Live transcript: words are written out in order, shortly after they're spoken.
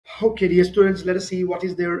Okay, dear students, let us see what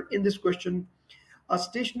is there in this question. A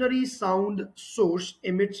stationary sound source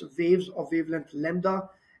emits waves of wavelength lambda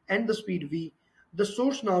and the speed v. The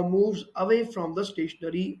source now moves away from the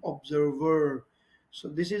stationary observer. So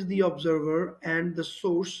this is the observer and the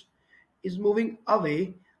source is moving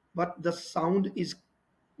away, but the sound is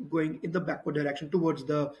going in the backward direction towards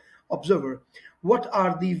the observer. What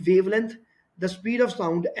are the wavelength, the speed of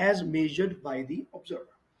sound as measured by the observer?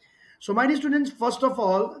 So my dear students, first of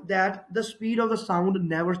all, that the speed of the sound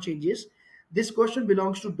never changes. This question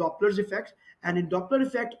belongs to Doppler's effect, and in Doppler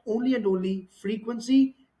effect, only and only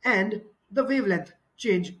frequency and the wavelength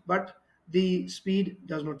change, but the speed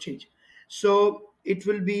does not change. So it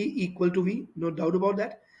will be equal to v, no doubt about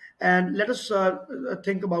that. And let us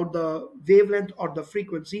think about the wavelength or the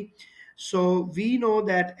frequency. So we know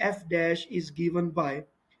that f dash is given by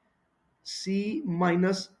c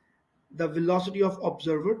minus the velocity of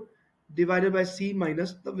observer divided by c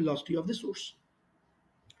minus the velocity of the source.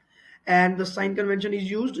 And the sign convention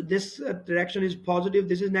is used. This direction is positive,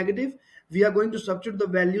 this is negative. We are going to substitute the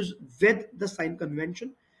values with the sign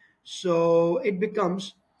convention. So it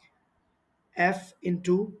becomes f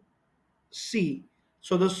into c.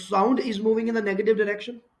 So the sound is moving in the negative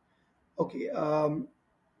direction. Okay,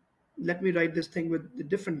 let me write this thing with the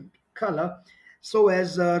different color so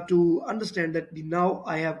as to understand that now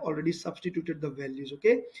I have already substituted the values.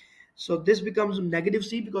 Okay, so this becomes negative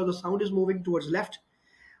c because the sound is moving towards left.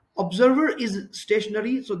 Observer is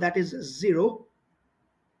stationary, so that is 0.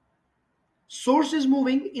 Source is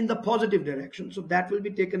moving in the positive direction, so that will be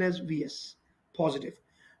taken as vs, positive.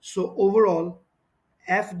 So overall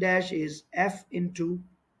f dash is f into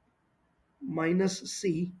minus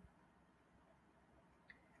c.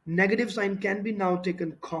 Negative sign can be now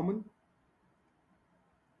taken common.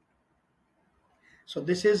 So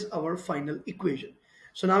this is our final equation.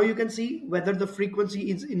 So now you can see whether the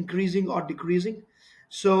frequency is increasing or decreasing.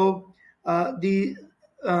 So the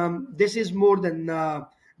this is more than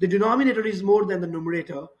the denominator is more than the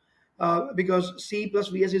numerator because c plus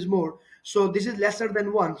vs is more. So this is lesser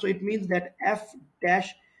than 1. So it means that f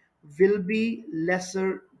dash will be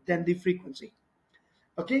lesser than the frequency.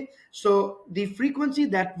 Okay, so the frequency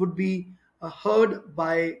that would be heard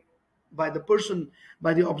by the person,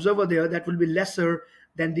 by the observer there, that will be lesser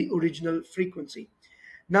than the original frequency.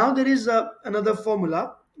 Now there is another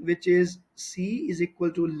formula, which is c is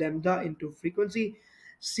equal to lambda into frequency.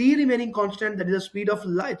 C remaining constant, that is the speed of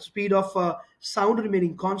light, speed of sound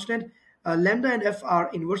remaining constant. Lambda and f are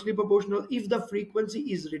inversely proportional. If the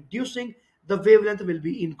frequency is reducing, the wavelength will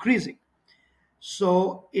be increasing.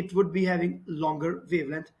 So it would be having longer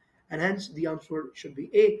wavelength, and hence the answer should be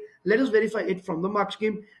A. Let us verify it from the mark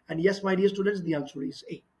scheme, and yes, my dear students, the answer is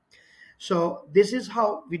A. So this is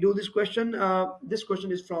how we do this question. This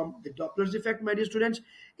question is from the Doppler's effect, my dear students.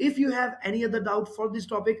 If you have any other doubt for this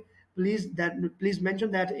topic, please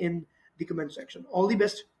mention that in the comment section. All the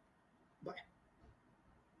best. Bye.